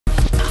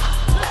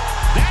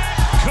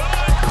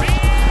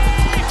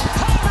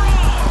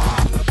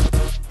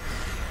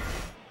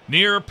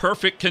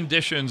Near-perfect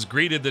conditions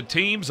greeted the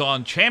teams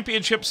on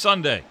Championship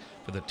Sunday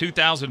for the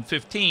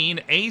 2015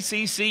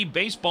 ACC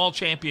Baseball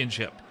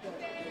Championship.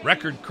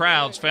 Record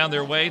crowds found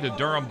their way to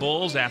Durham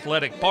Bulls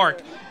Athletic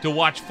Park to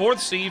watch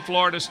 4th seed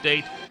Florida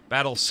State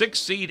battle 6th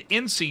seed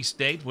NC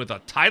State with a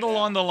title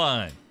on the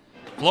line.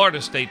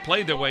 Florida State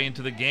played their way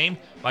into the game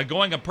by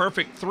going a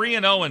perfect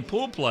 3-0 in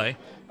pool play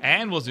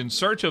and was in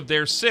search of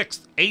their 6th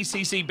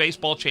ACC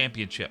Baseball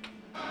Championship.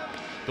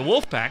 The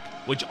Wolfpack,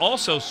 which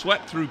also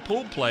swept through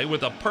pool play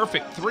with a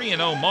perfect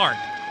 3-0 mark,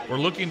 were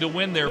looking to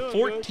win their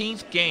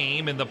 14th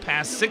game in the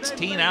past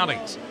 16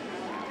 outings.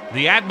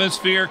 The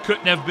atmosphere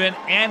couldn't have been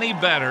any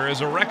better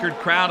as a record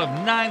crowd of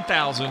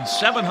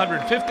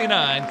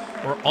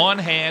 9,759 were on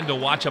hand to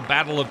watch a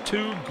battle of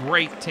two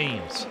great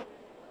teams.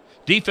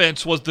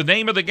 Defense was the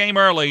name of the game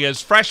early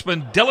as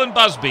freshman Dylan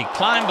Busby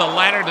climbed the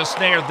ladder to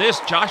snare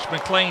this Josh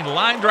McClain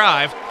line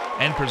drive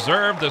and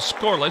preserve the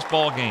scoreless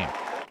ball game.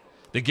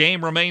 The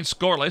game remained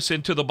scoreless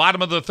into the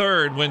bottom of the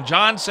third when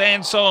John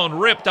Sansone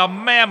ripped a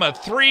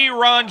mammoth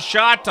 3-run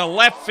shot to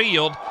left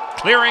field,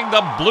 clearing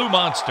the Blue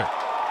Monster.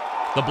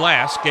 The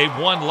blast gave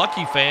one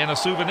lucky fan a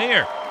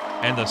souvenir,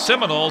 and the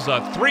Seminoles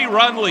a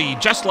 3-run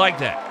lead just like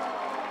that.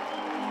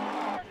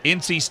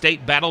 NC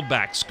State battled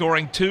back,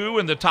 scoring 2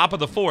 in the top of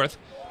the 4th,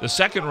 the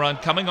second run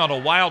coming on a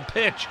wild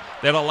pitch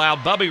that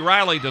allowed Bubby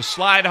Riley to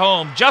slide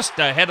home just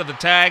ahead of the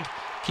tag,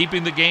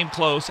 keeping the game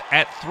close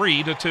at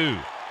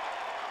 3-2.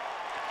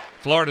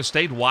 Florida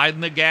State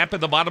widened the gap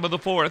in the bottom of the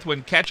 4th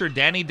when catcher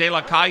Danny De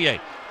La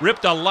Calle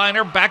ripped a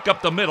liner back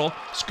up the middle,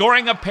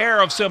 scoring a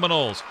pair of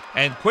Seminoles,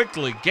 and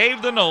quickly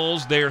gave the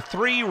Noles their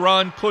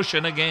 3-run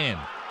cushion again.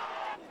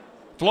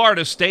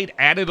 Florida State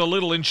added a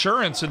little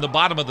insurance in the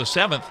bottom of the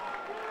 7th.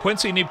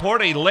 Quincy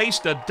Niporte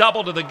laced a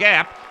double to the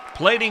gap,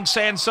 plating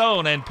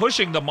Sansone and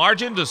pushing the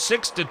margin to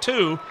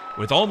 6-2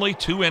 with only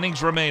 2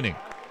 innings remaining.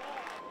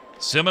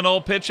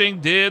 Seminole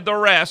pitching did the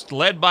rest,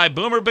 led by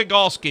Boomer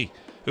Biegalski,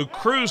 who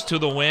cruised to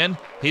the win,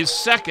 his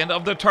second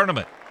of the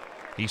tournament.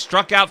 He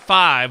struck out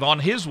 5 on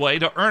his way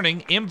to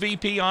earning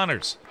MVP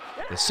honors.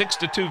 The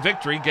 6-2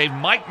 victory gave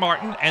Mike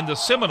Martin and the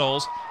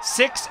Seminoles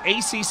 6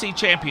 ACC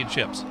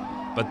championships,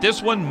 but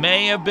this one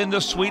may have been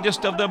the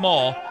sweetest of them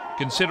all,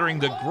 considering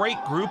the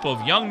great group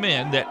of young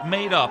men that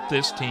made up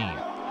this team.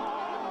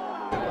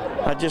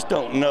 I just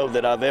don't know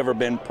that I've ever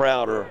been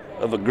prouder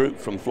of a group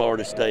from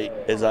Florida State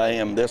as I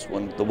am this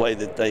one, the way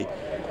that they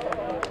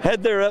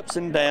had their ups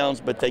and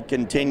downs, but they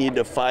continued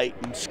to fight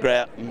and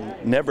scrap and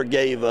never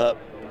gave up,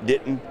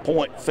 didn't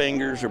point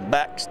fingers or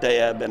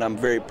backstab, and I'm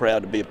very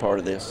proud to be a part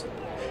of this.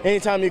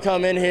 Anytime you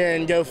come in here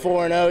and go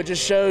 4-0, it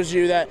just shows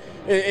you that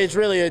it's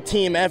really a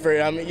team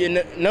effort. I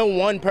mean, no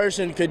one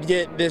person could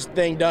get this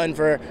thing done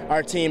for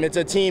our team. It's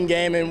a team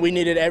game, and we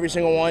needed every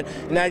single one,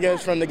 and that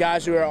goes from the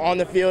guys who are on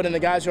the field and the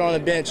guys who are on the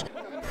bench.